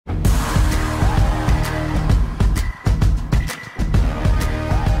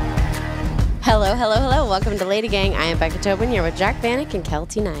Hello, hello, hello. Welcome to LadyGang. I am Becca Tobin here with Jack Vanek and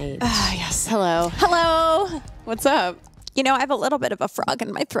Kelty Knight. Yes, hello. Hello. What's up? You know, I have a little bit of a frog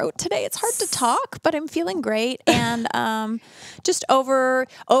in my throat today. It's hard to talk, but I'm feeling great and just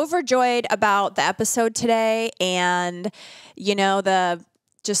overjoyed about the episode today and, you know,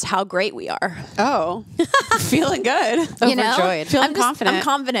 just how great we are. Oh, feeling good. You know? Overjoyed. Feeling confident. I'm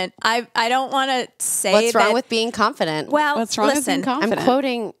confident. I don't want to say What's wrong that- with being confident? Well, What's wrong with listen, being confident? I'm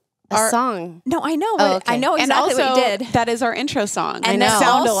quoting a song. No, I know. Oh, okay. I know exactly and also, what you did. that is our intro song. And know. then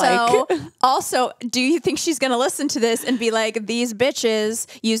Sound also, alike. also, do you think she's going to listen to this and be like, these bitches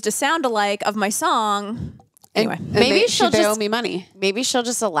used a sound alike of my song? Anyway, And Maybe they she'll owe just- me money. Maybe she'll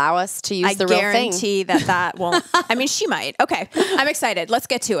just allow us to use I the real thing. guarantee that won't. I mean, she might. Okay. I'm excited. Let's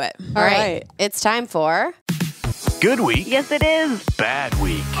get to it. All right. right. It's time for... Good week. Yes, it is. Bad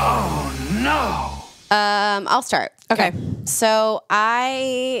week. Oh, no. I'll start. Okay. So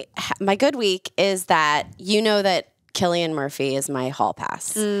my good week is that you know that Cillian Murphy is my hall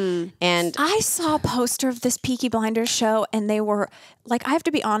pass. And I saw a poster of this Peaky Blinders show, and they were like, I have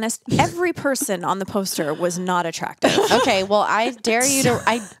to be honest, every person on the poster was not attractive. okay, well, I dare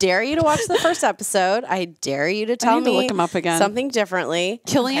you to watch the first episode. I dare you to tell need to me look him up again. something differently.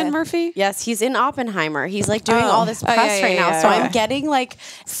 Cillian Murphy? Yes, he's in Oppenheimer. He's like doing all this press yeah, right now. yeah, So yeah. I'm getting like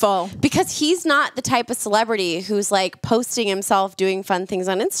Full. because he's not the type of celebrity who's like posting himself doing fun things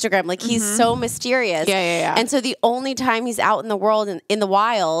on Instagram. Like he's so mysterious. Yeah. And so the only time he's out in the world and in the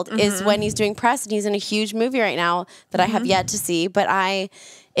wild is when he's doing press, and he's in a huge movie right now that I have yet to see. But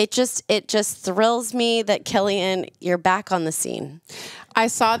it just thrills me that Cillian, you're back on the scene. I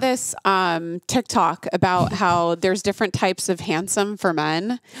saw this TikTok about how there's different types of handsome for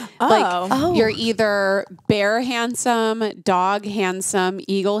men. Like you're either bear handsome, dog handsome,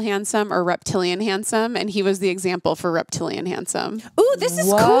 eagle handsome, or reptilian handsome. And he was the example for reptilian handsome. Ooh, this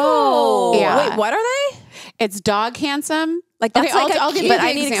is cool. Yeah. Wait, what are they? It's dog handsome. Like, that's okay, like I'll give you but the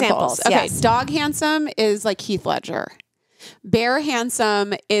I need examples, Okay, yes. dog handsome is like Heath Ledger. Bear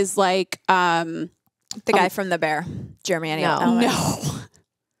handsome is like The guy from The Bear, Jeremy Allen. no.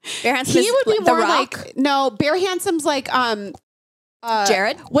 Bear Handsome He is would be The more Rock? like no. Bear handsome's like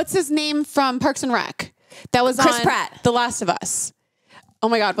Jared? What's his name from Parks and Rec? That was Chris on Pratt. The Last of Us. Oh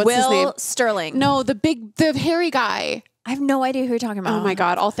my God, what's his name? Will Sterling. No, the hairy guy. I have no idea who you're talking about. Oh my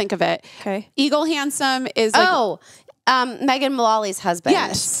God, I'll think of it. Okay. Eagle handsome is like Megan Mullally's husband.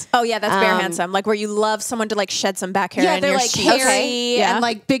 yes. Oh yeah, that's Bear Handsome. Like where you love someone to like shed some back hair Yeah, in they're your like sheets. hairy Okay. Yeah. and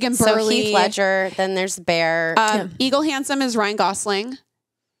like big and So burly. Heath Ledger, then there's Bear. Eagle handsome is Ryan Gosling.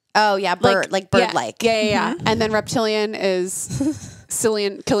 oh yeah, bird like. Yeah. And then reptilian is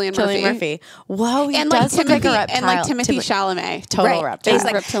Cillian Murphy. Whoa, he And like does look Timothy like a reptile. and like Timothy Chalamet. Total Right. reptile. He's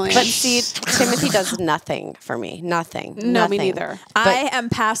like reptilian. But see, Timothy does nothing for me. Nothing. No, me Nothing. neither. I am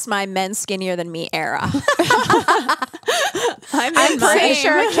past my men skinnier than me era. I'm I'm pretty my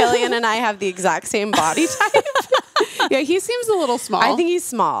sure Cillian and I have the exact same body type. Yeah, he seems a little small. I think he's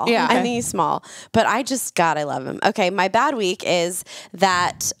small. Yeah. I think he's small. But God, I love him. Okay, my bad week is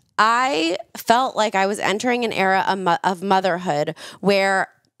that I felt like I was entering an era of motherhood where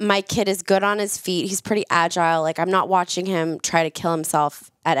my kid is good on his feet. He's pretty agile. Like I'm not watching him try to kill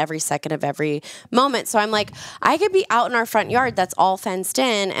himself at every second of every moment. So I'm like, I could be out in our front yard that's all fenced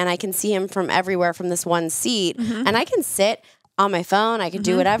in and I can see him from everywhere from this one seat. And I can sit on my phone. I could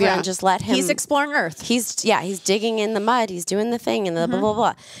do whatever and just let him. He's exploring Earth. He's digging in the mud. He's doing the thing and the blah, blah,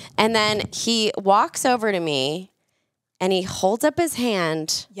 blah. And then he walks over to me and he holds up his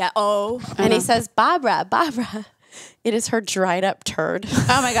hand Yeah. Oh. and he says, Barbara. It is her dried up turd.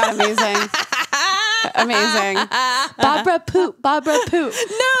 Oh my God, amazing. Amazing. Barbara poop.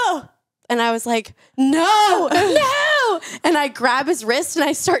 No. And I was like, no. And I grab his wrist and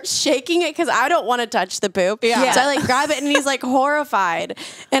I start shaking it because I don't want to touch the poop. Yeah. So I like grab it and he's like horrified.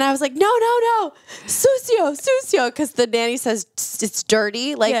 And I was like, no. Sucio. Because the nanny says it's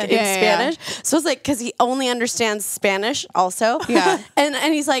dirty, like in Spanish. So it's like, because he only understands Spanish also. Yeah. And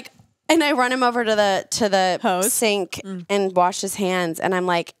he's like, and I run him over to the Hose? sink and wash his hands. And I'm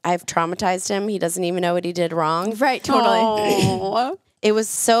like, I've traumatized him. He doesn't even know what he did wrong. Right. Totally. Oh. It was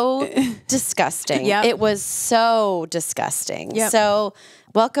so disgusting. Yep. It was so disgusting. Yep. So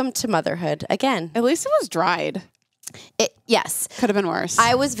welcome to motherhood again. At least it was dried. Yes. Could have been worse.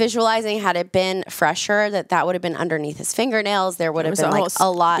 I was visualizing had it been fresher, that would have been underneath his fingernails. There would have been like a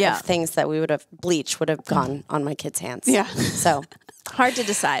lot of things that bleach would have gone on my kid's hands. Yeah. So Hard to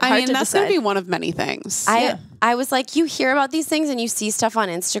decide. I Hard mean, to that's decide. going to be one of many things. I was like, you hear about these things and you see stuff on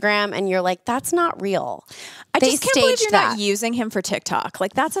Instagram and you're like, that's not real. I just can't believe you're not using him for TikTok.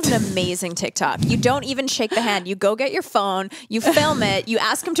 Like, that's an amazing TikTok. You don't even shake the hand. You go get your phone, you film it, you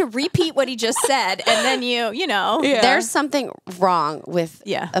ask him to repeat what he just said, and then you know. Yeah. There's something wrong with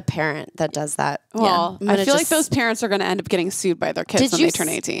a parent that does that. Well, I feel like those parents are going to end up getting sued by their kids when they turn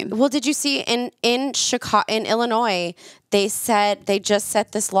 18. Well, did you see in Chicago, in Illinois, they just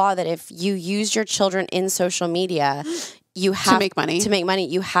set this law that if you use your children in social media, you have to make money.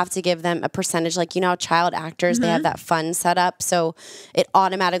 You have to give them a percentage. Like, you know, child actors, they have that fund set up. So it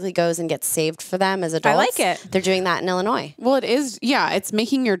automatically goes and gets saved for them as adults. I like it. They're doing that in Illinois. Well, it is. Yeah. It's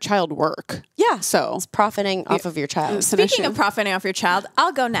making your child work. Yeah. So it's profiting off of your child. Speaking of profiting off your child,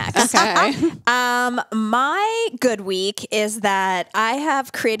 I'll go next. Okay. My good week is that I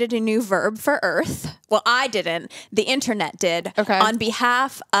have created a new verb for Earth. Well, I didn't. The internet did. Okay. On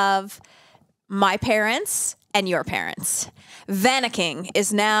behalf of my parents and your parents. Vannicking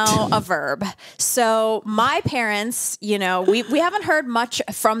is now a verb. So my parents, you know, we haven't heard much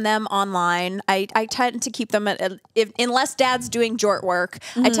from them online. I tend to keep them, unless dad's doing jort work,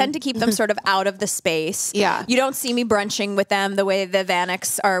 I tend to keep them sort of out of the space. Yeah. You don't see me brunching with them the way the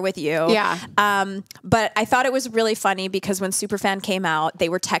Vannicks are with you. Yeah. But I thought it was really funny because when Superfan came out, they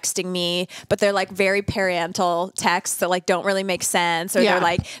were texting me, but they're like very parental texts that like don't really make sense. Or they're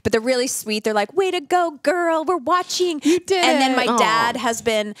like, but they're really sweet. They're like, way to go, girl. We're watching. You did. And then my dad has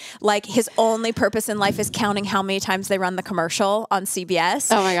been like, his only purpose in life is counting how many times they run the commercial on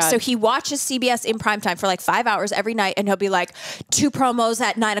CBS. Oh my God. So he watches CBS in primetime for like 5 hours every night, and he'll be like, 2 promos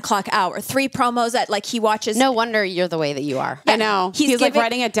at 9 o'clock hour, 3 promos at, like, he watches. No wonder you're the way that you are. I know. He's like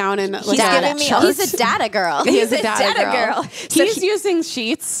writing it down in like he's a data girl. He's a data girl. So he's using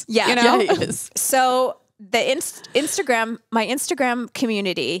sheets. Yeah. You know? Yeah, he is. So the Instagram, my Instagram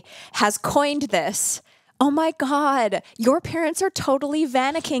community has coined this. Oh my God, your parents are totally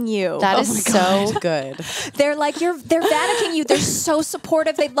vannicking you. That is so good. They're like, they're vannicking you. They're so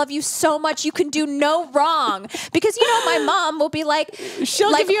supportive. They love you so much. You can do no wrong. Because, you know, my mom will be like,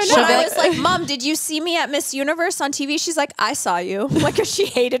 she'll give you a when I was like, Mom, did you see me at Miss Universe on TV? She's like, I saw you. Like, 'cause she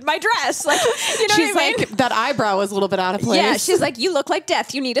hated my dress. Like, you know she's what I mean? like, that eyebrow was a little bit out of place. Yeah, she's like, you look like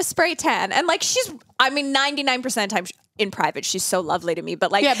death. You need a spray tan. And like, 99% of the time, in private, she's so lovely to me,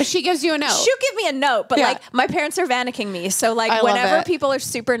 but like, yeah, but she gives you a note. She'll give me a note, but like, my parents are vannicking me. So like, whenever people are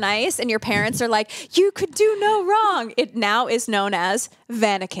super nice and your parents are like, you could do no wrong, it now is known as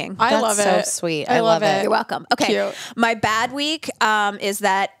vannicking. I love it. So sweet. I love it. You're welcome. Okay. Cute. My bad week is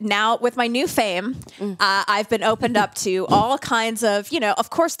that now with my new fame, I've been opened up to all kinds of, you know,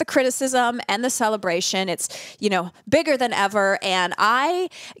 of course, the criticism and the celebration. It's, you know, bigger than ever. And I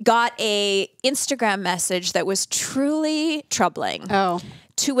got a Instagram message that was truly troubling. Oh.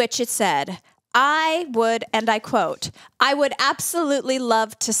 To which it said, I would, and I quote, I would absolutely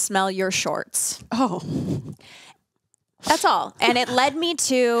love to smell your shorts. Oh. That's all. And it led me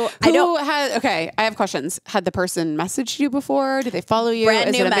to, I have questions. Had the person messaged you before? Did they follow you?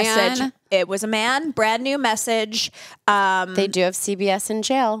 Brand Is new it a message. man? It was a man, brand new message. They do have CBS in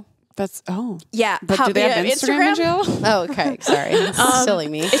jail. Yeah. But do they have Instagram in jail? Oh, okay. Sorry. Silly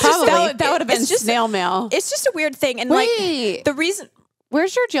me. It's Probably. just, that would have been snail mail. It's just a weird thing. And Wait. like the reason,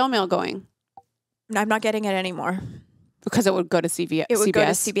 where's your jail mail going? I'm not getting it anymore. Because it would go to CBS. It would go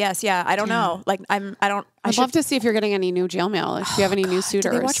to CBS. Yeah. I don't know. Like I'd love to see if you're getting any new jail mail. If you have any new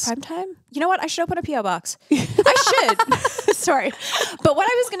suitors. Do they watch primetime? You know what? I should open a P.O. box. I should. Sorry. But what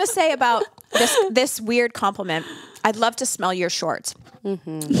I was going to say about this weird compliment, I'd love to smell your shorts,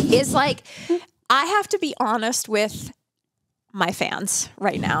 is like, I have to be honest with my fans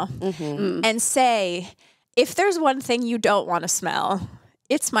right now and say, if there's one thing you don't want to smell,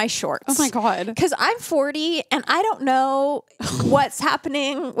 it's my shorts. Oh my God. Because I'm 40 and I don't know what's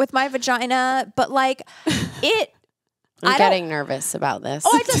happening with my vagina, but like I'm getting nervous about this.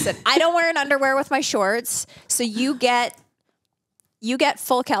 Oh, listen, I don't wear an underwear with my shorts, so you get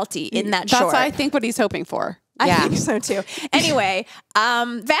full Kelty in that short. That's I think what he's hoping for. I think so too. Anyway,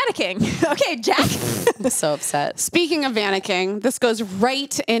 vannicking. Okay, Jack. I'm so upset. Speaking of vannicking, this goes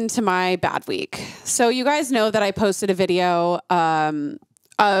right into my bad week. So you guys know that I posted a video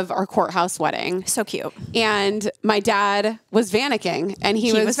of our courthouse wedding. So cute. And my dad was vannicking, and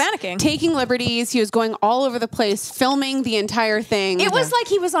he was vannicking, taking liberties. He was going all over the place, filming the entire thing. It was like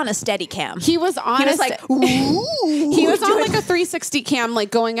he was on a steady cam. He was on. He was like, ooh. He was on like a 360 cam, like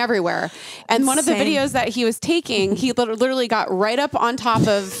going everywhere. And one of the videos that he was taking, he literally got right up on top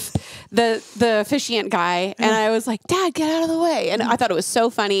of the officiant guy, and I was like, Dad, get out of the way. And I thought it was so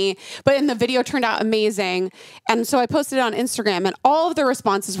funny, but in the video turned out amazing. And so I posted it on Instagram, and all of the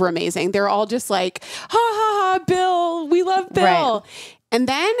responses were amazing. They're all just like, ha ha ha, Bill, we love Bill. Right. And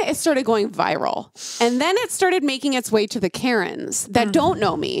then it started going viral. And then it started making its way to the Karens that don't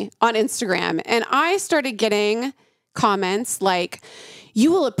know me on Instagram. And I started getting comments like, you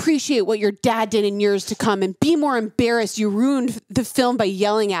will appreciate what your dad did in years to come and be more embarrassed. You ruined the film by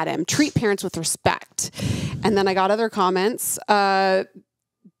yelling at him. Treat parents with respect. And then I got other comments.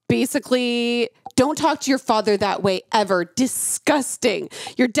 Basically, don't talk to your father that way ever. Disgusting.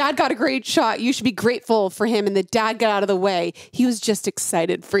 Your dad got a great shot. You should be grateful for him. And the dad got out of the way. He was just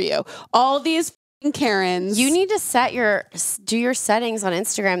excited for you. All these Karens. You need to do your settings on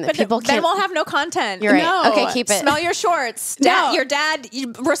Instagram that people can't. Then we'll have no content. You're right. No. Okay, keep it. Smell your shorts. Your dad,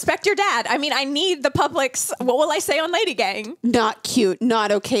 respect your dad. I mean, I need the public's, what will I say on LadyGang? Not cute.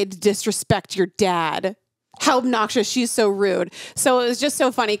 Not okay to disrespect your dad. How obnoxious. She's so rude. So it was just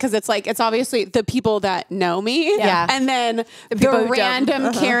so funny because it's like, it's obviously the people that know me. Yeah. And then the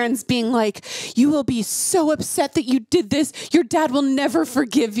random Karens being like, you will be so upset that you did this. Your dad will never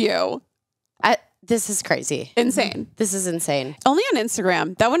forgive you. This is crazy. Insane. This is insane. Only on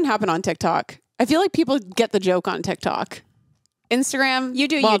Instagram. That wouldn't happen on TikTok. I feel like people get the joke on TikTok. Instagram, you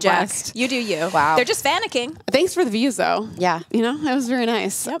do you, Jack. You do you. Wow. They're just panicking. Thanks for the views, though. Yeah. You know, that was very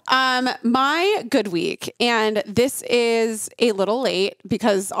nice. Yep. My good week, and this is a little late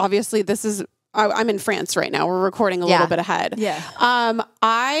because obviously this is, I'm in France right now. We're recording a little bit ahead. Yeah.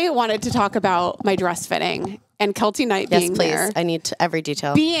 I wanted to talk about my dress fitting and Kelty Knight being there. Yes, please. I need every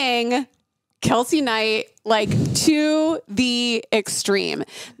detail. Being Kelty Knight, like, to the extreme.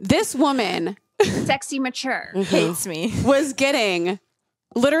 This woman... Sexy mature. Hates me. Was getting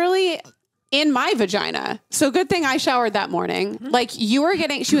literally in my vagina. So good thing I showered that morning. Like you were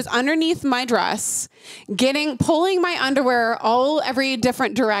getting, she was underneath my dress, pulling my underwear every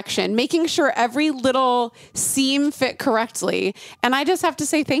different direction, making sure every little seam fit correctly. And I just have to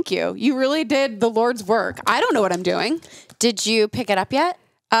say thank you. You really did the Lord's work. I don't know what I'm doing. Did you pick it up yet?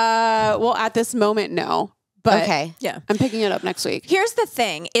 Well, at this moment, no. But okay. Yeah. I'm picking it up next week. Here's the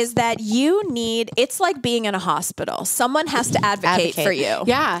thing is that it's like being in a hospital. Someone has to advocate for you.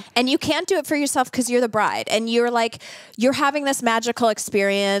 Yeah. And you can't do it for yourself because you're the bride. And you're having this magical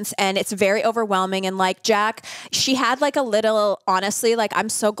experience and it's very overwhelming. And like Jac, she had like a little, honestly, like I'm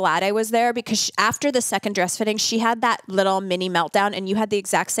so glad I was there because after the second dress fitting, she had that little mini meltdown and you had the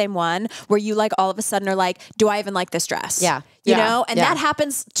exact same one where you like all of a sudden are like, do I even like this dress? Yeah. You know? And that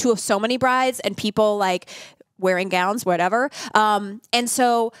happens to so many brides and people like wearing gowns, whatever. And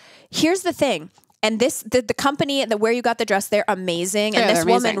so here's the thing. And the company where you got the dress, they're amazing. And this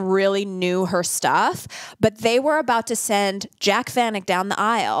woman really knew her stuff. But they were about to send Jac Vanek down the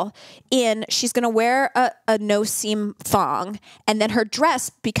aisle she's going to wear a no-seam thong. And then her dress,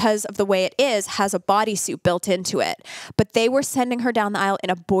 because of the way it is, has a bodysuit built into it. But they were sending her down the aisle in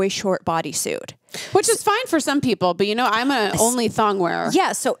a boy short bodysuit. Which is fine for some people, but you know, I'm an only thong wearer.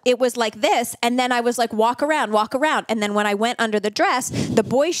 Yeah, so it was like this, and then I was like, walk around. And then when I went under the dress, the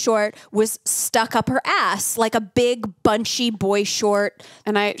boy short was stuck up her ass, like a big, bunchy boy short.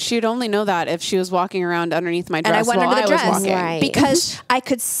 And she'd only know that if she was walking around underneath my dress and I went under the dress, was walking. Right. Because I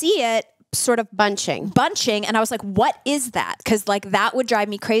could see it sort of bunching, and I was like, what is that? Because like that would drive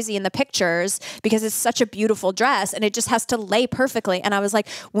me crazy in the pictures because it's such a beautiful dress and it just has to lay perfectly. And I was like,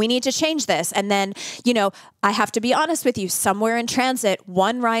 we need to change this. And then, you know, I have to be honest with you, somewhere in transit,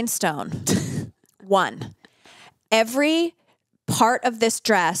 one rhinestone, one. Every part of this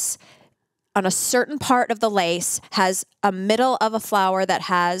dress on a certain part of the lace has a middle of a flower that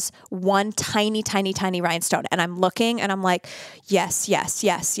has one tiny, tiny, tiny rhinestone. And I'm looking and I'm like, yes, yes,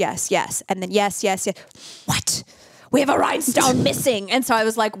 yes, yes, yes. And then yes, yes, yes. What? We have a rhinestone missing. And so I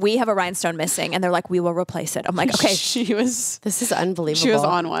was like, we have a rhinestone missing. And they're like, we will replace it. I'm like, okay. This is unbelievable. She was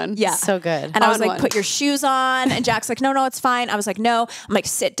on one. Yeah. So good. And I was like, put your shoes on. And Jac's like, no, it's fine. I was like, no. I'm like,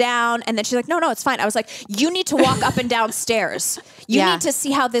 sit down. And then she's like, no, it's fine. I was like, you need to walk up and down stairs. You need to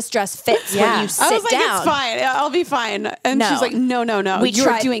see how this dress fits when you sit down. I was like, it's fine. I'll be fine. And she's like, no.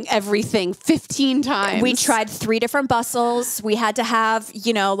 You're doing everything 15 times. We tried 3 different bustles. We had to have,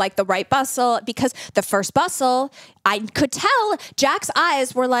 you know, like the right bustle because the first bustle, I could tell Jac's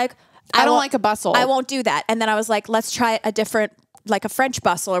eyes were like, I don't like a bustle. I won't do that. And then I was like, let's try a different, like a French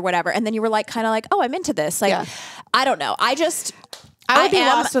bustle or whatever. And then you were like, kind of like, oh, I'm into this. Like, I don't know. I would be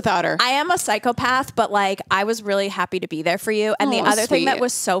lost without her. I am a psychopath, but like, I was really happy to be there for you. And the other thing that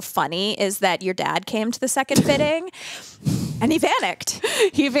was so funny is that your dad came to the second fitting. And he panicked.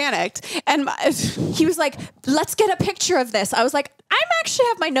 And he was like, let's get a picture of this. I was like, I'm actually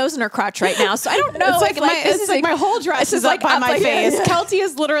have my nose in her crotch right now. So I don't know. It's like my whole dress is up by my face. Yeah. Kelty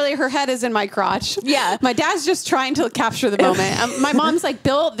is literally, her head is in my crotch. Yeah. My dad's just trying to capture the moment. My mom's like,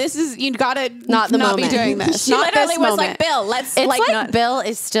 Bill, this is, you gotta not be doing this. She literally was like, Bill, let's it's like Bill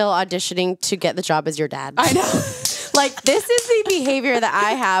is still auditioning to get the job as your dad. I know. Like, this is the behavior that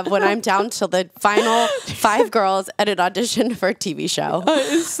I have when I'm down to the final 5 girls at an audition for a TV show.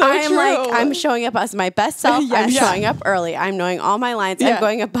 It's so I'm true. like, I'm showing up as my best self. Yes. I'm showing up early. I'm knowing all my lines. I'm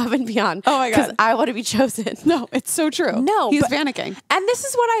going above and beyond. Oh my God. Because I want to be chosen. No, it's so true. No, he's but- panicking. And this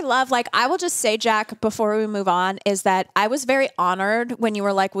is what I love. Like, I will just say, Jack, before we move on, is that I was very honored when you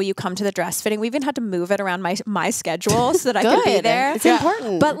were like, will you come to the dress fitting? We even had to move it around my schedule so that I could be there. It's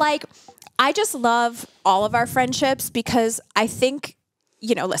important. But like, I just love all of our friendships because I think,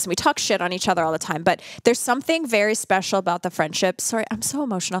 you know, listen, we talk shit on each other all the time, but there's something very special about the friendship. Sorry, I'm so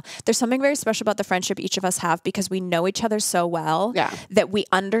emotional. There's something very special about the friendship each of us have because we know each other so well that we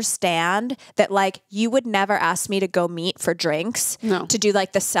understand that, like, you would never ask me to go meet for drinks to do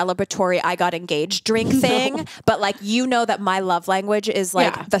like the celebratory I got engaged drink thing. But like, you know that my love language is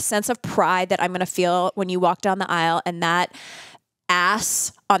like the sense of pride that I'm going to feel when you walk down the aisle and that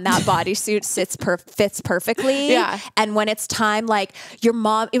ass on that bodysuit fits perfectly. Yeah. And when it's time, like your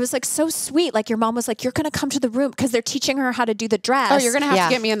mom, it was like so sweet. Like your mom was like, you're going to come to the room because they're teaching her how to do the dress. Oh, you're going to have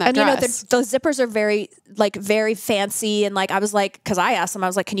to get me in that dress. You know, those zippers are very fancy. And like, I was like, cause I asked them, I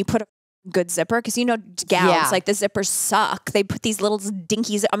was like, can you put a good zipper? Because you know, gowns, like the zippers suck. They put these little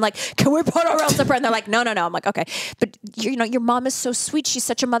dinkies. I'm like, can we put a real zipper? And they're like, no. I'm like, okay. But you know, your mom is so sweet. She's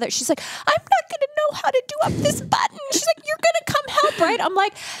such a mother. She's like, I'm not going to know how to do up this button. She's like, you're going to come help, right? I'm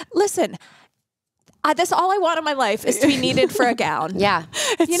like, listen, that's all I want in my life is to be needed for a gown. Yeah.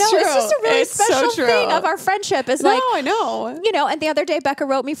 You know, it's just a really special so thing of our friendship is like, I know. You know, and the other day Becca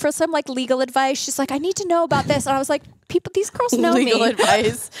wrote me for some like legal advice. She's like, I need to know about this. And I was like, these girls know legal me.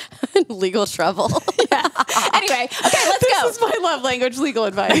 advice, legal trouble. Yeah. Anyway, okay, let's go. This is my love language, legal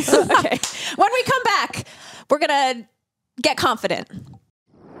advice. Okay. When we come back, we're going to get confident.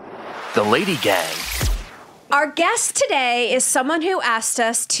 The Lady Gang. Our guest today is someone who asked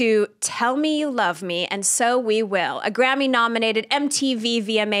us to tell me you love me, and so we will. A Grammy-nominated, MTV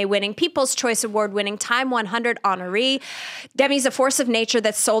VMA winning, People's Choice Award winning, Time 100 honoree. Demi's a force of nature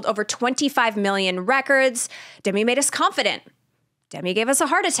that sold over 25 million records. Demi made us confident. Demi gave us a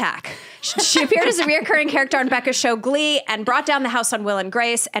heart attack. She appeared as a recurring character on Becca's show Glee and brought down the house on Will and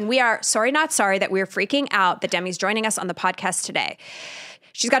Grace. And we are sorry, not sorry that we're freaking out that Demi's joining us on the podcast today.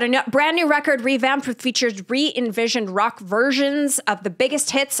 She's got a brand new record, Revamped, which features re-envisioned rock versions of the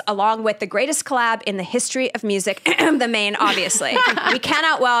biggest hits, along with the greatest collab in the history of music, the main, obviously. We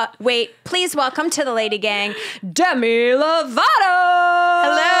cannot wait. Please welcome to the Lady Gang, Demi Lovato.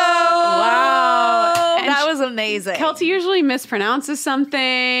 Hello. Wow. That was amazing. Kelty usually mispronounces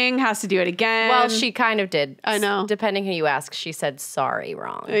something, has to do it again. Well, she kind of did. I know. Depending who you ask, she said sorry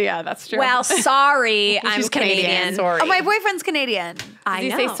wrong. Yeah, that's true. Well, sorry, I'm Canadian. Sorry. Oh, my boyfriend's Canadian. I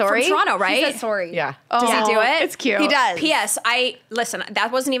Did know. he say sorry? From Toronto, right? He said sorry. Yeah. Does he do it? It's cute. He does. P.S. Listen,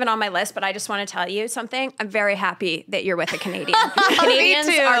 that wasn't even on my list, but I just want to tell you something. I'm very happy that you're with a Canadian. Canadians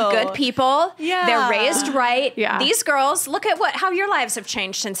too. are good people. Yeah. They're raised right. Yeah. These girls, look at how your lives have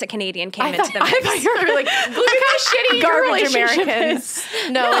changed since a Canadian came into the mix. I thought you were like, look at how shitty your Garbage relationship Americans.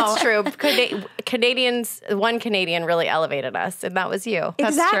 is. No, it's true. Canadians, one Canadian really elevated us, and that was you.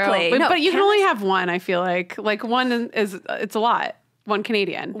 That's Exactly. true. No, But you can only have one, I feel like. Like one is, it's a lot. One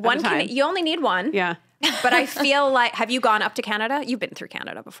Canadian. You only need one. Yeah. But I feel like, have you gone up to Canada? You've been through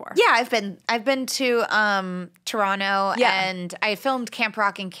Canada before. Yeah, I've been to Toronto, Yeah. and I filmed Camp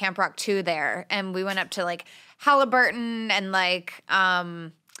Rock and Camp Rock 2 there, and we went up to like Halliburton and like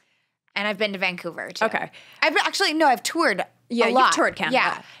and I've been to Vancouver too. Okay. I've toured. Yeah, a lot. you've toured Canada.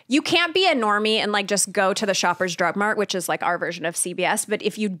 Yeah. You can't be a normie and like just go to the Shoppers Drug Mart, which is like our version of CBS. But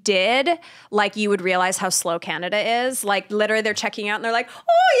if you did, like you would realize how slow Canada is. Like literally they're checking out and they're like,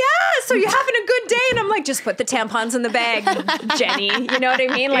 oh yeah, so you're having a good day. And I'm like, just put the tampons in the bag, Jenny. You know what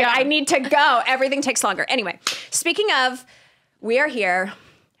I mean? Like I need to go. Everything takes longer. Anyway, speaking of, we are here.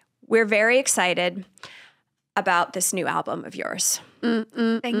 We're very excited about this new album of yours. Thank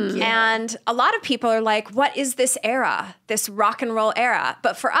you. And a lot of people are like, what is this era, this rock and roll era?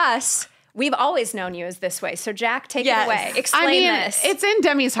 But for us, we've always known you as this way. So Jack, take it away. Explain this. It's in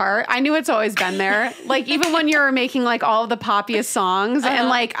Demi's heart. I knew it's always been there. Like even when you're making like all of the poppiest songs and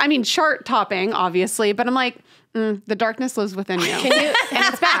like, I mean, chart topping, obviously, but I'm like, the darkness lives within you. And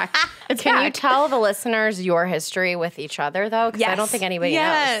it's back. Can you tell the listeners your history with each other, though? Because I don't think anybody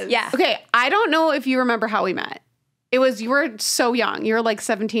knows. Yeah. Okay, I don't know if you remember how we met. You were so young. You were like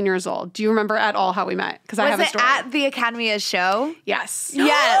 17 years old. Do you remember at all how we met? Because I have a story. Was it at the Academia's show? Yes.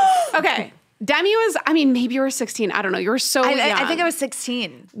 Yes. Okay. Demi was, I mean, maybe you were 16. I don't know. You were so young. I think I was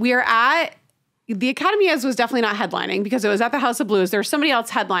 16. We were at, the Academias was definitely not headlining because it was at the House of Blues. There was somebody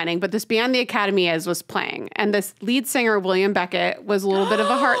else headlining, but this band, the Academias, was playing. And this lead singer, William Beckett, was a little bit of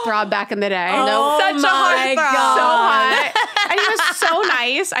a heartthrob back in the day. Oh, Such a heartthrob. So hot. And he was so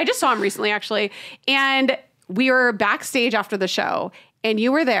nice. I just saw him recently, actually. And we were backstage after the show, and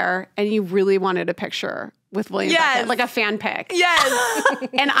you were there, and you really wanted a picture with William Beckett, like a fan pic. Yes.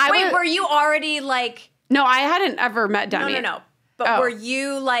 And I were you already like? No, I hadn't ever met Demi. No. But were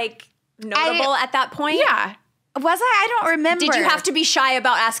you like notable at that point? Yeah. Was I? I don't remember. Did you have to be shy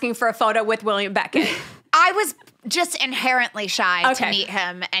about asking for a photo with William Beckett? I was just inherently shy to meet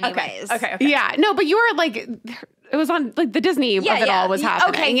him anyways. Okay. Yeah. No, but you were like, it was on like the Disney of it all was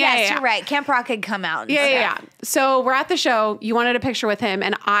happening. Okay, yes, you're right. Camp Rock had come out. Yeah. So we're at the show. You wanted a picture with him,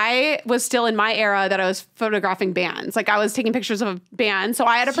 and I was still in my era that I was photographing bands. Like I was taking pictures of a band. So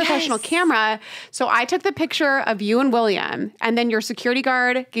I had a professional camera. So I took the picture of you and William, and then your security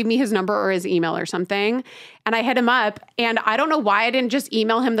guard gave me his number or his email or something. And I hit him up, and I don't know why I didn't just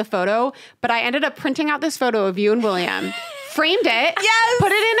email him the photo, but I ended up printing out this photo of you and William, framed it,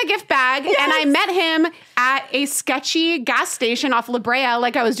 put it in a gift bag, and I met him at a sketchy gas station off La Brea,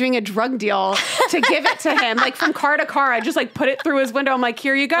 like I was doing a drug deal to give it to him, like from car to car. I just like put it through his window. I'm like,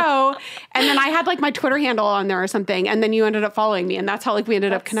 here you go. And then I had like my Twitter handle on there or something, and then you ended up following me, and that's how like we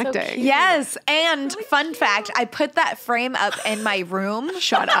ended up connecting. So yes, and fun fact, I put that frame up in my room.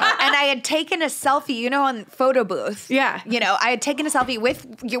 Shut up. And I had taken a selfie, you know, on photo booth. Yeah. You know, I had taken a selfie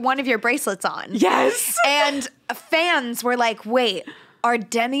with one of your bracelets on. Yes. And fans were like, wait, are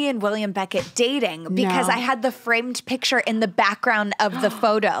Demi and William Beckett dating? Because I had the framed picture in the background of the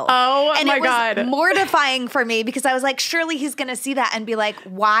photo. Oh, and my it was God. mortifying for me because I was like, surely he's going to see that and be like,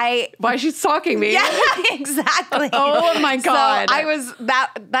 why? Why is she stalking me? Yeah, exactly. Oh my God. So I was,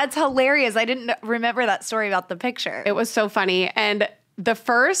 that's hilarious. I didn't remember that story about the picture. It was so funny. And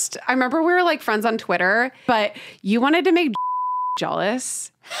I remember we were like friends on Twitter, but you wanted to make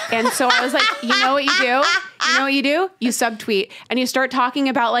jealous. And so I was like, you know what you do? You know what you do? You subtweet and you start talking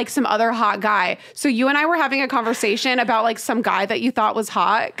about like some other hot guy. So you and I were having a conversation about like some guy that you thought was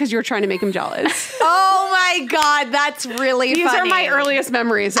hot because you were trying to make him jealous. Oh my God, that's really These funny. are my earliest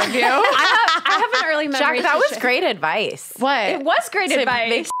memories of you. I have an early memory. Jac, that was great advice. What? It was great advice.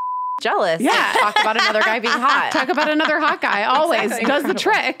 Make jealous. Yeah. Talk about another guy being hot. Talk about another hot guy. Always does the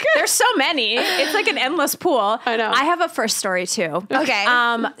trick. There's so many. It's like an endless pool. I know. I have a first story too. Okay.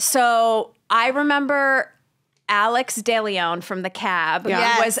 So I remember Alex DeLeon from The Cab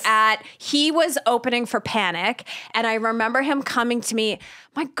he was opening for Panic, and I remember him coming to me.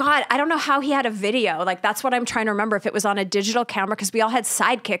 My God, I don't know how he had a video. Like, that's what I'm trying to remember, if it was on a digital camera, because we all had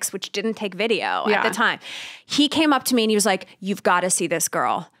sidekicks, which didn't take video at the time. He came up to me and he was like, you've got to see this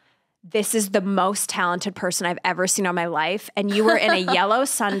girl. This is the most talented person I've ever seen in my life. And you were in a yellow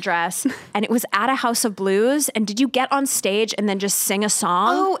sundress, and it was at a House of Blues. And did you get on stage and then just sing a song?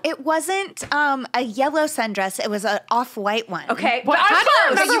 Oh, it wasn't a yellow sundress. It was an off-white one. Okay. Well, how do I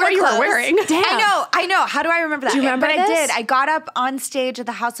remember what you were wearing? Damn. I know. How do I remember that? Do you remember But this? I did. I got up on stage at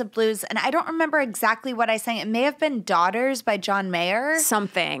the House of Blues, and I don't remember exactly what I sang. It may have been Daughters by John Mayer.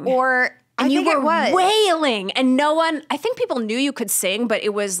 Something. Or and I think you it were was. wailing, and no one, I think people knew you could sing, but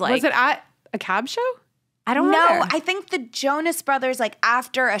it was like. Was it at a Cab show? I don't No, remember. I think the Jonas Brothers, like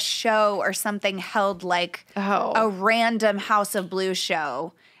after a show or something, held like a random House of Blues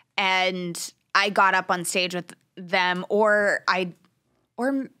show, and I got up on stage with them,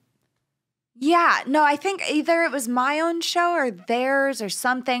 I think either it was my own show or theirs or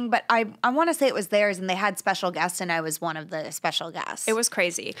something, but I want to say it was theirs, and they had special guests, and I was one of the special guests. It was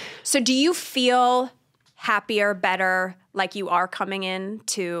crazy. So do you feel happier, better, like you are coming in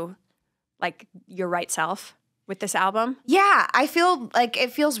to like your right self with this album? Yeah, I feel like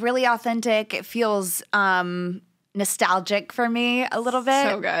it feels really authentic. It feels nostalgic for me a little bit.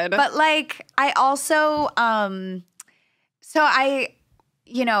 So good. But like I also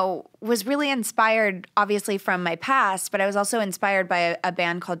was really inspired obviously from my past, but I was also inspired by a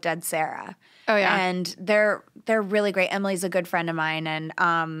band called Dead Sarah. Oh yeah. And they're really great. Emily's a good friend of mine,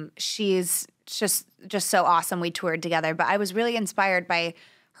 and she's just so awesome. We toured together, but I was really inspired by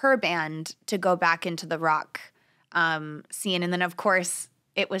her band to go back into the rock scene. And then, of course,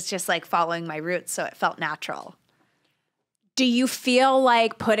 it was just like following my roots, so it felt natural. Do you feel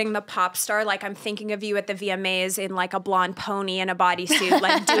like putting the pop star, like I'm thinking of you at the VMAs in like a blonde pony and a bodysuit,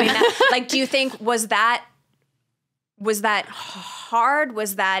 like doing that? Like, do you think, was that hard?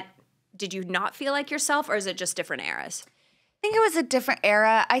 did you not feel like yourself, or is it just different eras? I think it was a different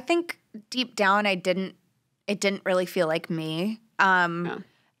era. I think deep down it didn't really feel like me.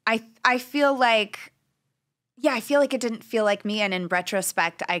 I feel like it didn't feel like me. And in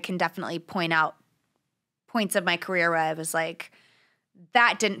retrospect, I can definitely point out points of my career where I was like,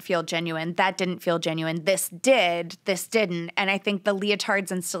 that didn't feel genuine. That didn't feel genuine. This did. This didn't. And I think the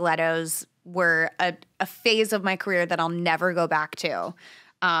leotards and stilettos were a phase of my career that I'll never go back to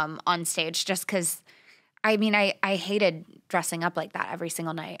on stage, just because, I mean, I hated dressing up like that every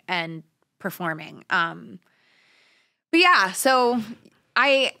single night and performing. But yeah, so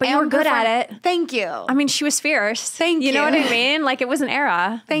But you were good at it. Thank you. I mean, she was fierce. Thank you. You know what I mean? Like, it was an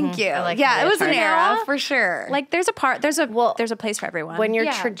era. Thank you. Yeah, it was an era for sure. Like, there's a place for everyone. When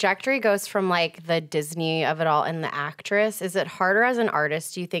your trajectory goes from like the Disney of it all and the actress, is it harder as an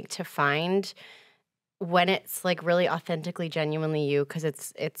artist, do you think, to find when it's like really authentically, genuinely you? Because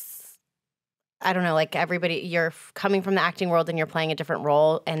it's I don't know, like everybody, you're coming from the acting world and you're playing a different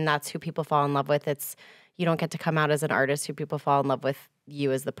role, and that's who people fall in love with. You don't get to come out as an artist who people fall in love with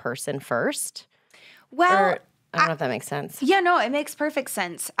you as the person first. Well, I don't know if that makes sense. Yeah, no, it makes perfect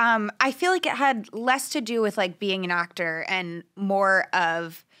sense. I feel like it had less to do with like being an actor and more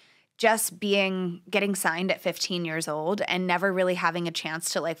of just getting signed at 15 years old and never really having a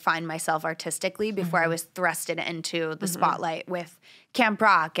chance to like find myself artistically before I was thrusted into the spotlight with Camp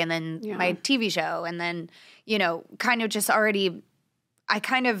Rock and then my TV show. And then, kind of just already,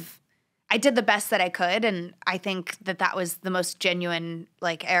 I did the best that I could, and I think that was the most genuine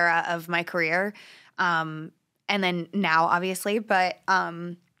like era of my career. And then now, obviously, but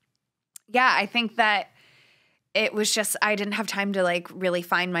I think that it was just I didn't have time to like really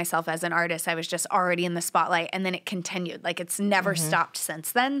find myself as an artist. I was just already in the spotlight, and then it continued. Like it's never stopped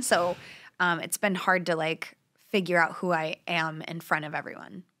since then. So it's been hard to like figure out who I am in front of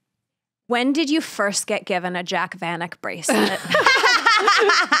everyone. When did you first get given a Jac Vanek bracelet?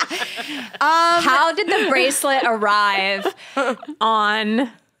 How did the bracelet arrive on,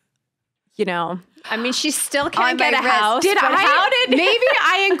 I mean, she still can't get a house. Maybe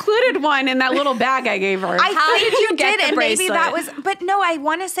I included one in that little bag I gave her. How did you get the bracelet? Maybe that was, but no, I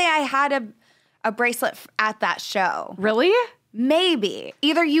want to say I had a bracelet at that show. Really? Maybe.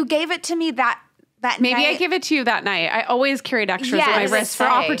 Either you gave it to me that Maybe night. I gave it to you that night. I always carried extras at my wrist for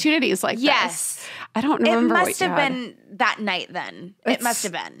opportunities like this. I don't remember It must have been that night then. It must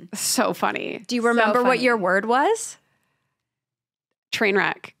have been. So funny. Do you remember what your word was? Train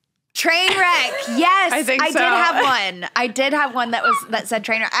wreck. Train wreck. Yes. I think so. I did have one that said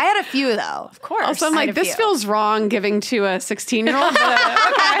train wreck. I had a few though. Of course. Also, I'm like, this feels wrong giving to a 16-year-old, but okay.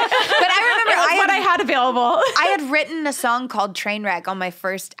 But I remember what I had available. I had written a song called Train Wreck on my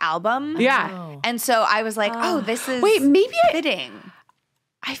first album. Yeah. And so I was like, this is fitting.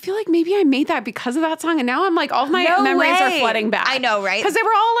 I feel like maybe I made that because of that song, and now I'm like, all of my memories are flooding back. I know, right? Because they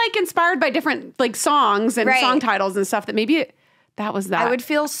were all like inspired by different like songs and song titles and stuff that maybe that was that. I would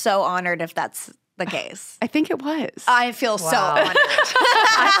feel so honored if that's the case. I think it was. I feel so honored.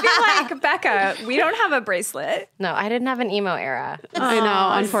 I feel like, Becca, we don't have a bracelet. No, I didn't have an emo era. I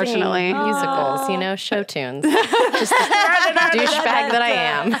know, unfortunately. Musicals, show tunes. Just the douchebag that I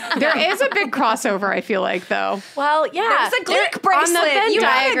am. There is a big crossover, I feel like, though. Well, yeah. There's a Gleek bracelet. On the Venn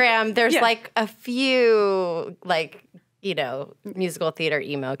diagram, there's like a few, like, musical theater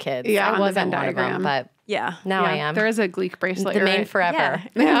emo kids. Yeah, I wasn't one of them, but now I am. There is a Gleek bracelet. The main forever.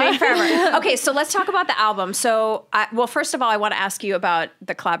 The main forever. Okay, so let's talk about the album. So, first of all, I want to ask you about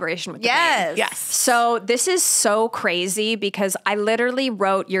the collaboration with the band. Yes. So this is so crazy because I literally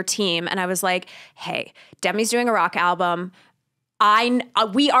wrote your team and I was like, hey, Demi's doing a rock album.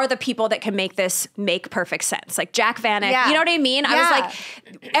 We are the people that can make this make perfect sense. Like Jac Vanek, you know what I mean? I was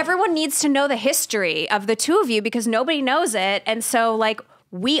like, everyone needs to know the history of the two of you because nobody knows it. And so like,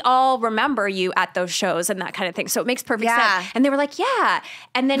 we all remember you at those shows and that kind of thing. So it makes perfect sense. And they were like, yeah.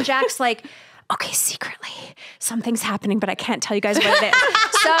 And then Jac's like, okay, secretly, something's happening, but I can't tell you guys what it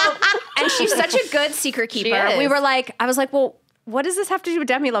is. So, and she's such a good secret keeper. I was like, well, what does this have to do with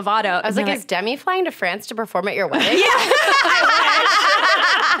Demi Lovato? I was like, is Demi flying to France to perform at your wedding?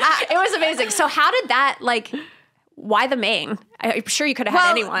 It was amazing. So how did that, why the main? I'm sure you could have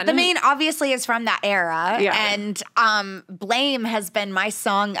had anyone. The main obviously is from that era. Yeah. And Blame has been my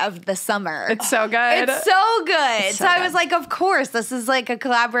song of the summer. It's so good. It's so good. So I was like, of course, this is like a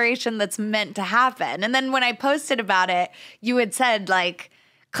collaboration that's meant to happen. And then when I posted about it, you had said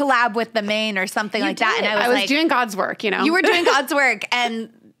collab with the main or something like that. And I was doing God's work, You were doing God's work.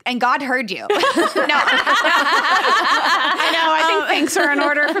 And And God heard you. No. I know. I think thanks are in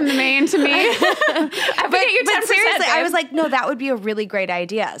order from the main to me. But seriously, I was like, no, that would be a really great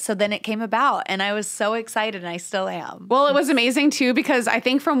idea. So then it came about, and I was so excited, and I still am. Well, it was amazing too, because I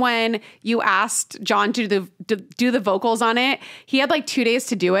think from when you asked John to do the vocals on it, he had like 2 days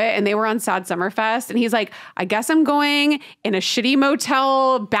to do it, and they were on Sad Summerfest, and he's like, I guess I'm going in a shitty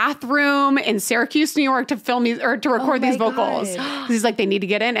motel bathroom in Syracuse, New York to film these or to record these vocals. He's like, they need to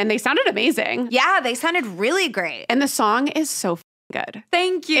get in, and they sounded amazing. Yeah, they sounded really great. And the song is so good.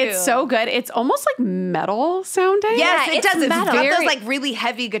 Thank you. It's so good. It's almost like metal sounding. Yes, it does. It's metal. got those like really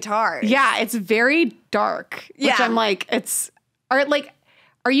heavy guitars. Yeah, it's very dark. Which I'm like,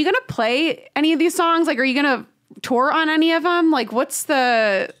 are you gonna play any of these songs? Like, are you gonna tour on any of them? Like, what's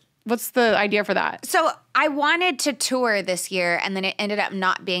the idea for that? So I wanted to tour this year, and then it ended up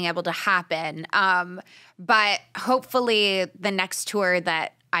not being able to happen. But hopefully the next tour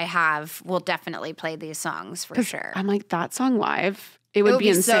that I have will definitely play these songs for sure. I'm like, that song live, it would be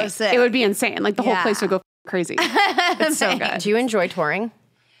insane. So sick. It would be insane. Like the whole place would go crazy. It's so good. Do you enjoy touring?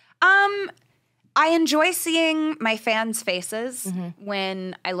 I enjoy seeing my fans' faces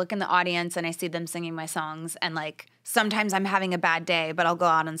when I look in the audience and I see them singing my songs. And like sometimes I'm having a bad day, but I'll go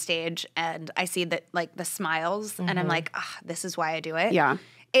out on stage and I see that like the smiles, and I'm like, this is why I do it. Yeah.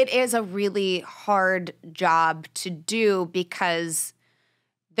 It is a really hard job to do because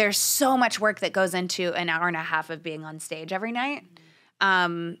there's so much work that goes into an hour and a half of being on stage every night.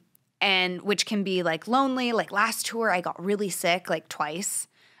 And which can be like lonely. Like last tour, I got really sick like twice,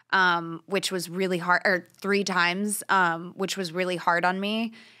 which was really hard, or 3 times, which was really hard on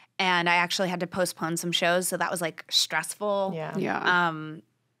me. And I actually had to postpone some shows. So that was like stressful. Yeah.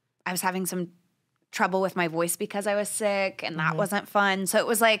 I was having some trouble with my voice because I was sick, and that wasn't fun. So it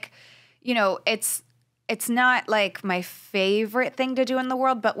was like, you know, it's not like my favorite thing to do in the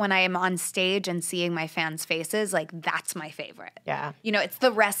world, but when I am on stage and seeing my fans' faces, like that's my favorite. Yeah. You know, it's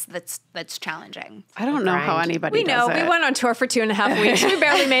the rest that's challenging. I don't know how anybody does it. We went on tour for 2.5 weeks. We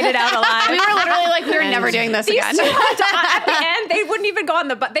barely made it out alive. We were literally like, we were never doing this again. At the end, they wouldn't even go on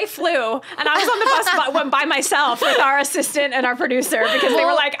the bus. They flew, and I was on the bus went by myself with our assistant and our producer because they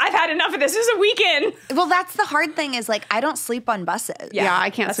were like, I've had enough of this. This is a weekend. Well, that's the hard thing is like I don't sleep on buses. Yeah, I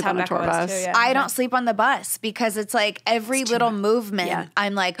can't sleep on a tour bus. Too, yeah. I don't sleep on the bus because it's like every little movement,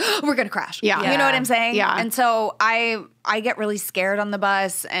 I'm like, we're gonna crash. Yeah. You know what I'm saying? Yeah. And so I get really scared on the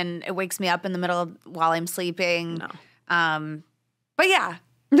bus, and it wakes me up in the middle while I'm sleeping. No. But yeah,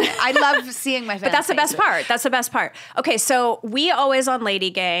 I love seeing my fans. But that's the best part. That's the best part. Okay, so we always on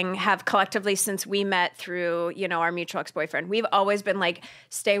LadyGang have collectively, since we met through, you know, our mutual ex-boyfriend, we've always been like,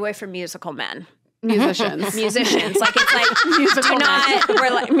 stay away from musical men. Musicians. Like it's like musical men. We're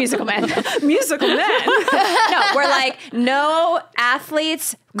like musical men. Musical men. No, we're like no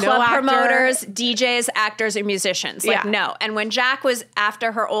athletes, club promoters, DJs, actors, and musicians. Like no. And when Jac was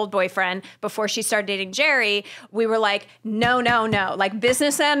after her old boyfriend, before she started dating Jerry, we were like, no. Like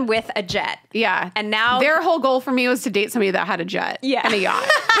businessmen with a jet. Yeah. And now their whole goal for me was to date somebody that had a jet and a yacht.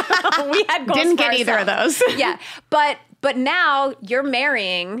 We had goals Didn't for get either of those. Yeah. But now you're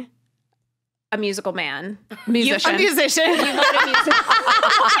marrying a musical man. Musician. A musician. You want a musician.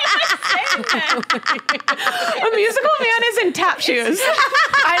 A musical man is in tap shoes.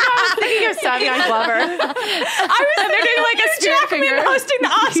 I know, I was thinking of Savion Glover. I was thinking like a Jack finger hosting the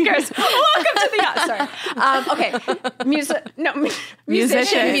Oscars. Welcome to the Oscars. Sorry. Okay.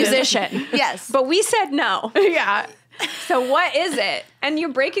 Musician. Yes. But we said no. Yeah. So what is it? And you're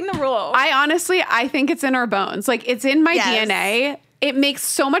breaking the rule. I think it's in our bones. Like it's in my DNA. It makes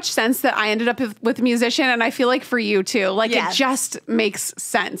so much sense that I ended up with a musician, and I feel like for you too. Like it just makes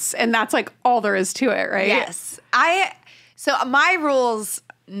sense, and that's like all there is to it, right? Yes. So my rules: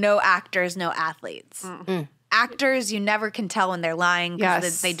 no actors, no athletes. Actors, you never can tell when they're lying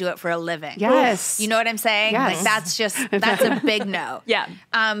because they do it for a living. Yes. You know what I'm saying? Yes. Like that's a big no. Yeah.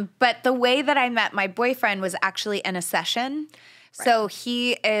 But the way that I met my boyfriend was actually in a session. Right. So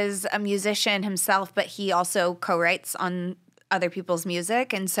he is a musician himself, but he also co-writes on other people's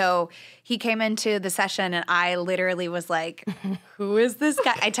music. And so he came into the session and I literally was like, who is this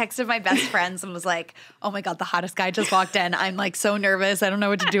guy? I texted my best friends and was like, oh my God, the hottest guy just walked in. I'm like so nervous. I don't know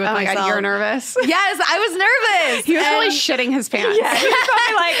what to do with myself. Oh my God, you're nervous? Yes, I was nervous. He was really shitting his pants. Yeah, he was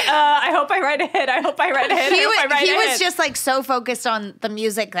probably like, I hope I write a hit. I hope I write a hit. He was just like so focused on the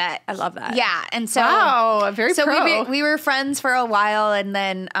music that I love that. Yeah. And so very pro. we were friends for a while and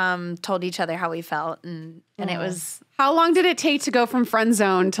then told each other how we felt and it was. How long did it take to go from friend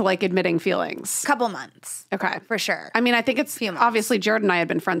zone to like admitting feelings? A couple months. Okay. For sure. I mean, I think it's obviously Jared and I had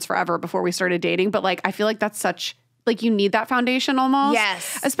been friends forever before we started dating, but like I feel like that's such like you need that foundation almost.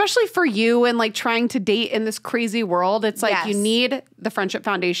 Yes. Especially for you and like trying to date in this crazy world. It's like you need the friendship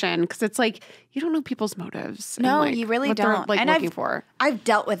foundation because it's like you don't know people's motives. No, and, like, you really what don't. they're, like, looking for. I've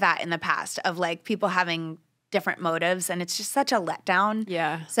dealt with that in the past of like people having different motives and it's just such a letdown.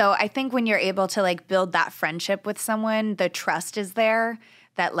 Yeah. So I think when you're able to like build that friendship with someone, the trust is there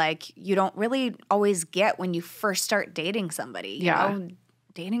that like you don't really always get when you first start dating somebody. You know?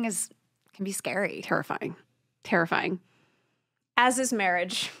 Dating can be scary. Terrifying. As is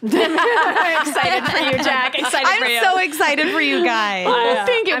marriage. I'm excited for you, Jac. Excited for you. I'm so excited for you guys.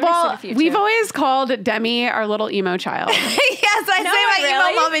 Thank you. Well, we've always called Demi our little emo child. Yes, I say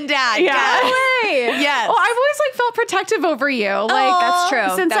my emo mom and dad. Yeah. No way. Yes. Well, I've always like felt protective over you. Like that's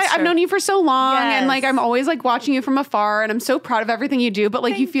true. Since I've known you for so long, and like I'm always like watching you from afar, and I'm so proud of everything you do. But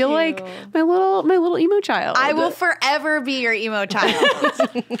like you feel like my little emo child. I will forever be your emo child.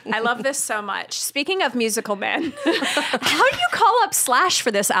 I love this so much. Speaking of musical men, how do you call up Slash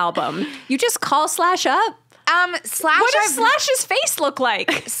for this album? You just call Slash up? Slash. What does Slash's face look like?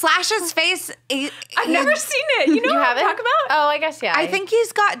 Slash's face. I've never seen it. You know what I'm talking about? Oh, I guess, yeah. I think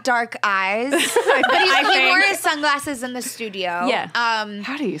he's got dark eyes. But he wore his sunglasses in the studio. Yeah.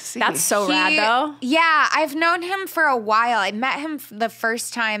 How do you see? That's so rad, though. Yeah, I've known him for a while. I met him the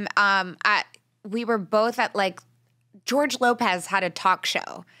first time we were both at like George Lopez had a talk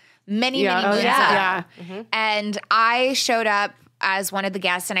show many moons ago. Yeah. And I showed up as one of the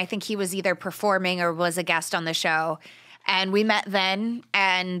guests, and I think he was either performing or was a guest on the show. And we met then,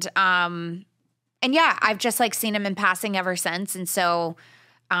 and yeah, I've just like seen him in passing ever since. And so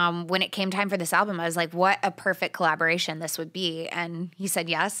when it came time for this album, I was like, what a perfect collaboration this would be. And he said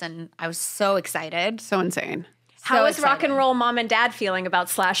yes, and I was so excited. So insane. How is rock and roll mom and dad feeling about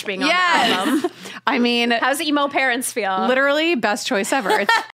Slash being on the album? I mean, how's emo parents feel? Literally best choice ever.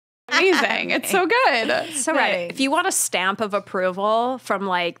 It's amazing. It's so good. So right. If you want a stamp of approval from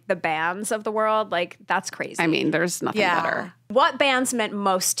like the bands of the world, like that's crazy. I mean, there's nothing better. What bands meant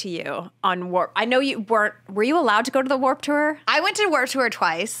most to you on Warp? I know you weren't. Were you allowed to go to the Warp Tour? I went to Warp Tour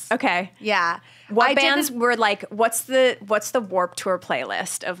twice. Okay. Yeah. What bands were like? What's the Warp Tour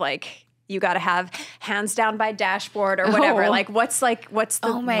playlist of like? You got to have Hands Down by Dashboard or whatever. Like, what's the?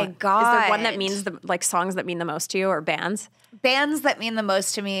 Oh my God! Is there one that means like songs that mean the most to you or bands? Bands that mean the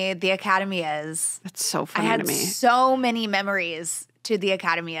most to me, the Academy is. That's so funny to me. I had so many memories to the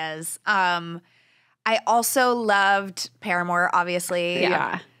Academy is. I also loved Paramore, obviously.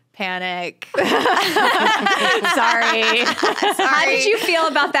 Yeah. Panic. Sorry. How did you feel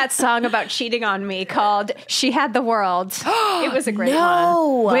about that song about cheating on me called She Had the World? It was a great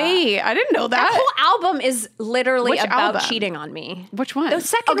one. Wait, I didn't know that. That whole album is literally Which about album? cheating on me. Which one? The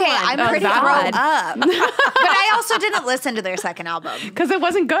second one. Okay, I'm pretty that grown one. up. But I also didn't listen to their second album. Because it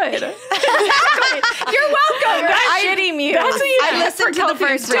wasn't good. You're welcome. Shitty music. I listened to the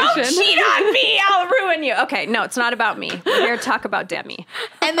first Don't version. cheat on me. I'll ruin you. Okay, no, it's not about me. We're here to talk about Demi.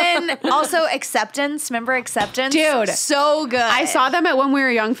 And then also Acceptance. Remember Acceptance? Dude. So good. I saw them at When We Were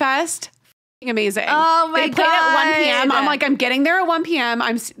Young Fest. Amazing. Oh my They played at 1 God. p.m. I'm like, I'm getting there at 1 p.m.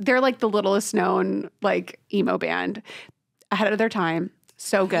 They're like the littlest known like emo band ahead of their time.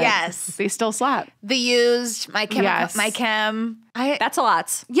 So good. Yes. They still slap. The Used, My Chem. Yes. My Chem. That's a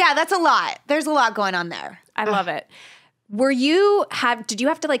lot. Yeah, that's a lot. There's a lot going on there. I love it. Did you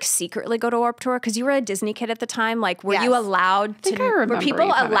have to like secretly go to Warped Tour? Because you were a Disney kid at the time. Like, were you allowed to, were people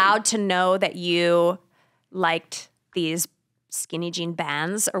allowed to know that you liked these skinny jean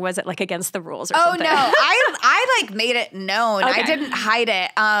bands, or was it like against the rules or something? Oh no, I like made it known. Okay. I didn't hide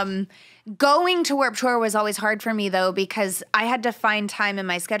it. Going to Warped Tour was always hard for me though, because I had to find time in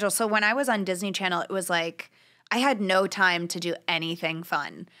my schedule. So when I was on Disney Channel, it was like I had no time to do anything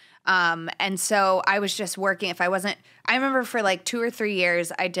fun. And so I was just working. I remember for like 2 or 3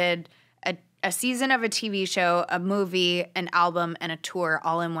 years, I did a season of a TV show, a movie, an album, and a tour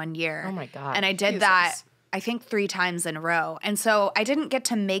all in 1 year. Oh my God. And I did that, I think 3 times in a row. And so I didn't get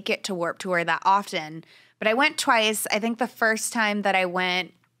to make it to Warped Tour that often, but I went twice. I think the first time that I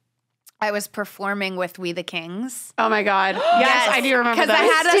went, I was performing with We the Kings. Oh my God. Yes, I do remember that. Because I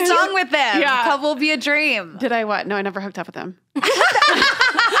had a song with them. Yeah. Couple Be a Dream. Did I what? No, I never hooked up with them.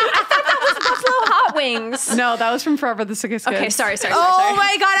 Buffalo Hot Wings. No, that was from Forever the Sickest Kids. Okay, sorry. Oh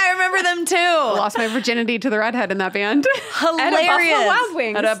my God, I remember them too. Lost my virginity to the redhead in that band. Hilarious. At a Buffalo Wild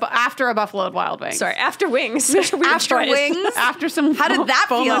Wings. After a Buffalo Wild Wings. Sorry, after Wings. After Wings? After some How did that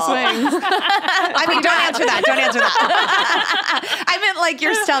feel? boneless wings. I mean, don't answer that. Don't answer that. I meant like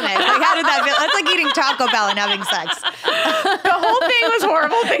your stomach. Like, how did that feel? That's like eating Taco Bell and having sex. The whole thing was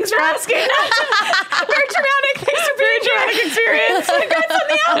horrible. Thanks for asking. Very dramatic. Thanks for being Dramatic experience. Congrats on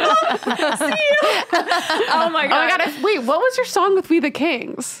the album. Oh my God. Wait, what was your song with We the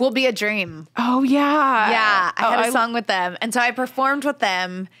Kings? Will Be a Dream. Oh, yeah. Yeah, I had a song with them. And so I performed with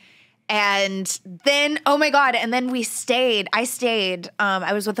them. And then, oh my God, and then we stayed. I stayed.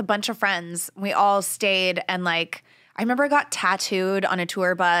 I was with a bunch of friends. We all stayed. And like, I remember I got tattooed on a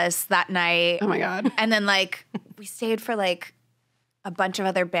tour bus that night. Oh my God. And then like, we stayed for like a bunch of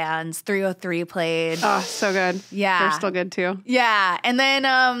other bands. 303 played. Oh, so good. Yeah. They're still good too. Yeah. And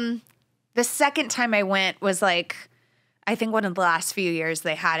then the second time I went was like, I think one of the last few years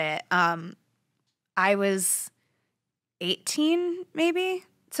they had it. I was 18 maybe.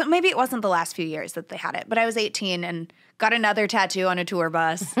 So maybe it wasn't the last few years that they had it, but I was 18 and got another tattoo on a tour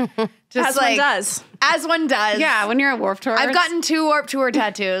bus. Just As one does. As one does. Yeah, when you're at Warped Tour. I've gotten 2 Warped Tour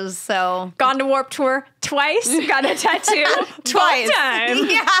tattoos, so. Gone to Warped Tour twice. Got a tattoo Twice. both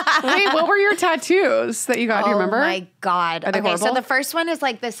times. Yeah. Wait, what were your tattoos that you got? Do you remember? Oh my God. Are they okay, horrible? so the first one is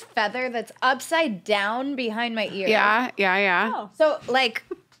like this feather that's upside down behind my ear. Yeah. Oh. So like,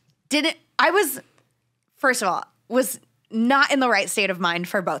 first of all, was not in the right state of mind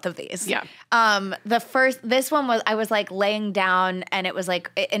for both of these. Yeah. This one was, I was like laying down and it was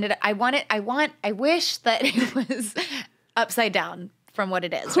like, I wish that it was upside down from what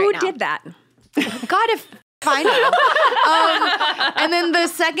it is Who right now. did that? God, if I know. And then the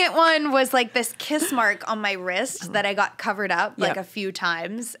second one was like this kiss mark on my wrist that I got covered up like a few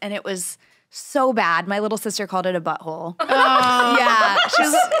times. And it was so bad. My little sister called it a butthole. Oh.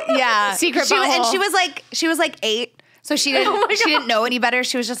 Yeah. Secret butthole. And she was like 8. So she didn't know any better.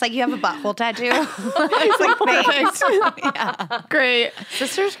 She was just like, you have a butthole tattoo. I was like, thanks. Yeah. Great.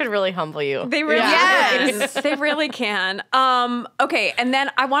 Sisters could really humble you. They really Yes. They really can. Okay, and then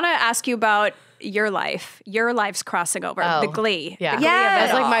I want to ask you about your life. Your life's crossing over. The Glee. Yeah. The Glee of it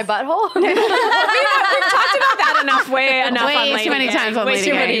That's like all. my butthole. We've talked about that enough Way too many times on Way too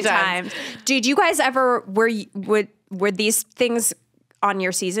LadyGang. many times. Did you guys ever were these things on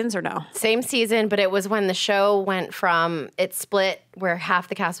your seasons or no? Same season, but it was when the show went from, it split where half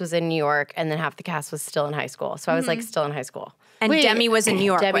the cast was in New York and then half the cast was still in high school. So I was like still in high school. And Demi was in New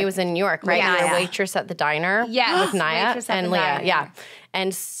York. Demi was in New York, right? Yeah. You were a waitress at the diner Yes, with Naya waitress at and the Leah. diner. Yeah.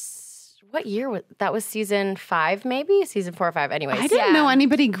 And what year was that? Was season 5 maybe? Season 4 or 5 anyways. I didn't know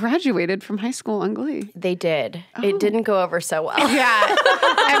anybody graduated from high school on Glee. They did. It didn't go over so well. Yeah.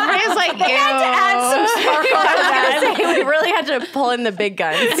 Everybody's like, ew. Add some sparkle I to was that. gonna say, we really had to pull in the big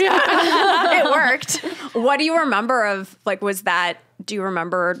guns. It worked. What do you remember of, like, do you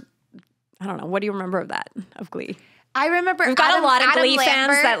remember, I don't know, what do you remember of that, of Glee? I remember We've got a lot of Adam Glee fans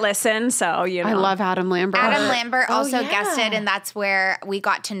Lambert. that listen, so, you know. I love Adam Lambert. Adam Lambert also yeah. guested, and that's where we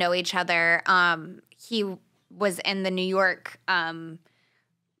got to know each other. He was in the New York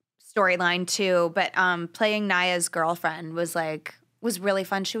storyline too, but playing Naya's girlfriend was really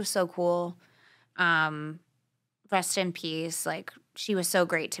fun. She was so cool. Rest in peace. Like, she was so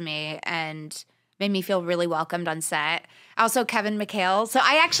great to me and made me feel really welcomed on set. Also, Kevin McHale. So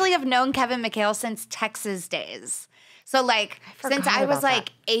I actually have known Kevin McHale since Texas days. So like since I was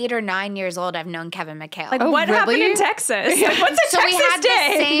like 8 or 9 years old, I've known Kevin McHale. Like, what happened really? in Texas? Like, what's a so Texas we had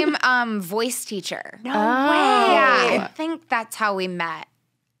day? the same voice teacher. No Yeah, I think that's how we met.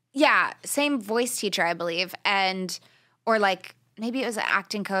 Yeah, same voice teacher, I believe, or like maybe it was an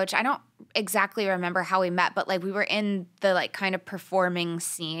acting coach. I don't exactly remember how we met, but like we were in the like kind of performing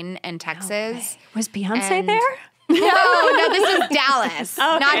scene in Texas. Was Beyonce And- there? No, this was Dallas,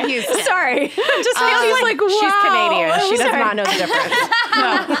 not Houston. Sorry. Just feels like, wow. She's Canadian. She does Sorry. not know the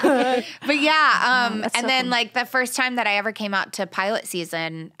difference. But yeah, that's and so then cool. like the first time that I ever came out to pilot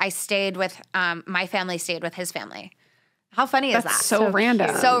season, I stayed with my family stayed with his family. How funny is that? That's so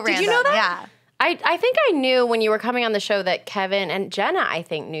random. So random. Did you know that? Yeah. I think I knew when you were coming on the show that Kevin and Jenna, I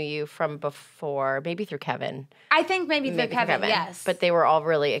think, knew you from before, maybe through Kevin. I think maybe through Kevin, yes. But they were all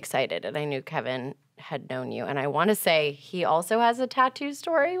really excited, and I knew Kevin had known you. And I want to say he also has a tattoo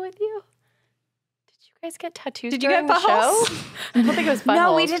story with you. Did you guys get tattoos Did you during get the show? buttholes? I don't think it was buttholes.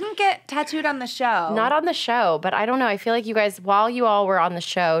 No, we didn't get tattooed on the show. Not on the show, but I don't know. I feel like you guys, while you all were on the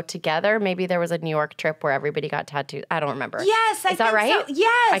show together, maybe there was a New York trip where everybody got tattooed. I don't remember. Yes, I Is that think right? so.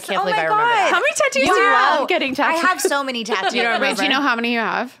 Yes. I can't oh believe my I remember God. that. How many tattoos You do you have? love getting I tattoos. have so many tattoos. Wait, do you know how many you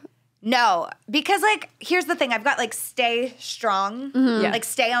have? No, because like here's the thing. I've got like stay strong, like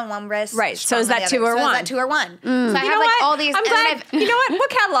stay on one wrist. Right, so strong is on that the 2 other. or So 1? is that 2 or 1? So I have You know like what? all these. I'm and then glad. You know what? We'll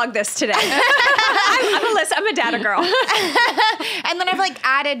catalog this today. I'm a data girl. and then I've like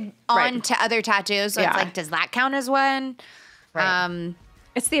added on Right. to other tattoos. So Yeah. it's like, does that count as one? Right.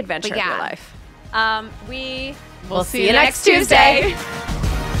 It's the adventure But yeah. of your life. We'll see you next Tuesday.